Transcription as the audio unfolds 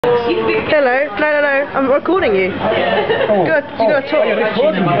Hello. No, I'm recording you. Oh, Good. You gotta talk. You're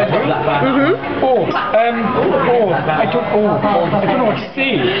recording me. Mhm. I don't know what to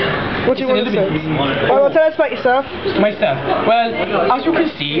say. What do you want to say? Well, tell us about yourself. Myself. Well, as you can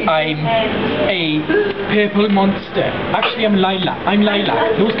see, I'm a purple monster. Actually, I'm lilac.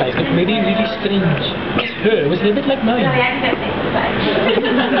 Those guys look really, really strange. Her was a little bit like mine.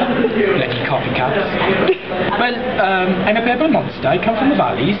 Bloody copycats. Well, I'm a purple monster. I come from the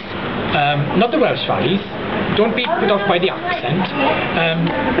valleys. Not the Welsh valleys. Don't be put off by the accent.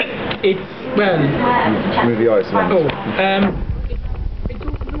 It's, well... Move the eyes around. Oh, I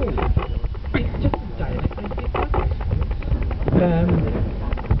don't know. It's just a dialect.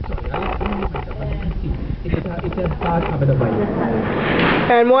 Sorry, it's a bad habit of mine.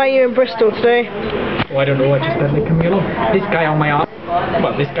 And why are you in Bristol today? Oh, I don't know, I just felt like coming along. This guy on my arse.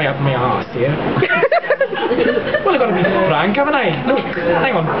 Well, this guy up my arse here. Well, I've got to be frank, haven't I? Look,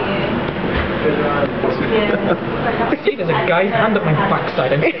 hang on. See, there's a guy's hand up my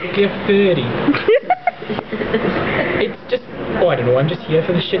backside. I'm technically a furry. It's just... Oh, I don't know, I'm just here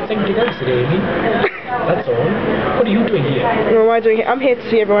for the shits and giggles today, Amy. That's all. What are you doing here? What am I doing here? I'm here to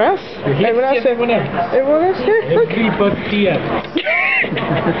see everyone else. You're here to see everyone else? Everyone else here? Everybody else.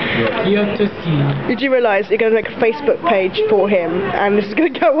 You're here to see. Did you realise you're going to make a Facebook page for him and this is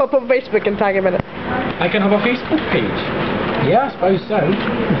going to go up on Facebook and tag him in it? I can have a Facebook page. Yeah, I suppose so.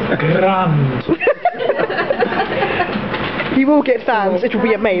 Grand. You will get fans, it will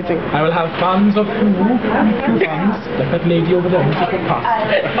be amazing. I will have fans of Hugh fans, like that lady over there who's just passed.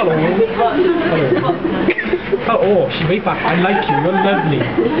 Hello. Oh, she waved back. I like you, you're lovely.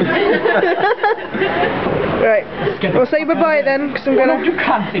 Right, well say bye-bye then, because I'm gonna... No, you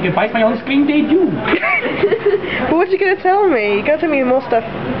can't say goodbye, it's my on-screen debut. Well, what are you going to tell me? You're going to tell me more stuff.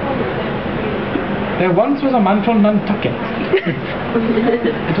 There once was a man from Nantucket.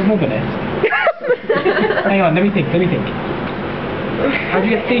 I don't know the rest. Hang on, let me think. How do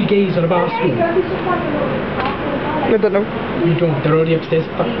you get 3 gays on a bar stool? I don't know. You don't, they're already upstairs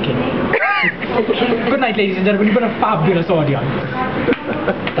fucking. Good night, ladies and gentlemen, you've got a fabulous audience.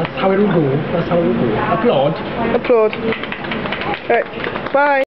 That's how it will go. Applaud. Applaud. Alright, bye.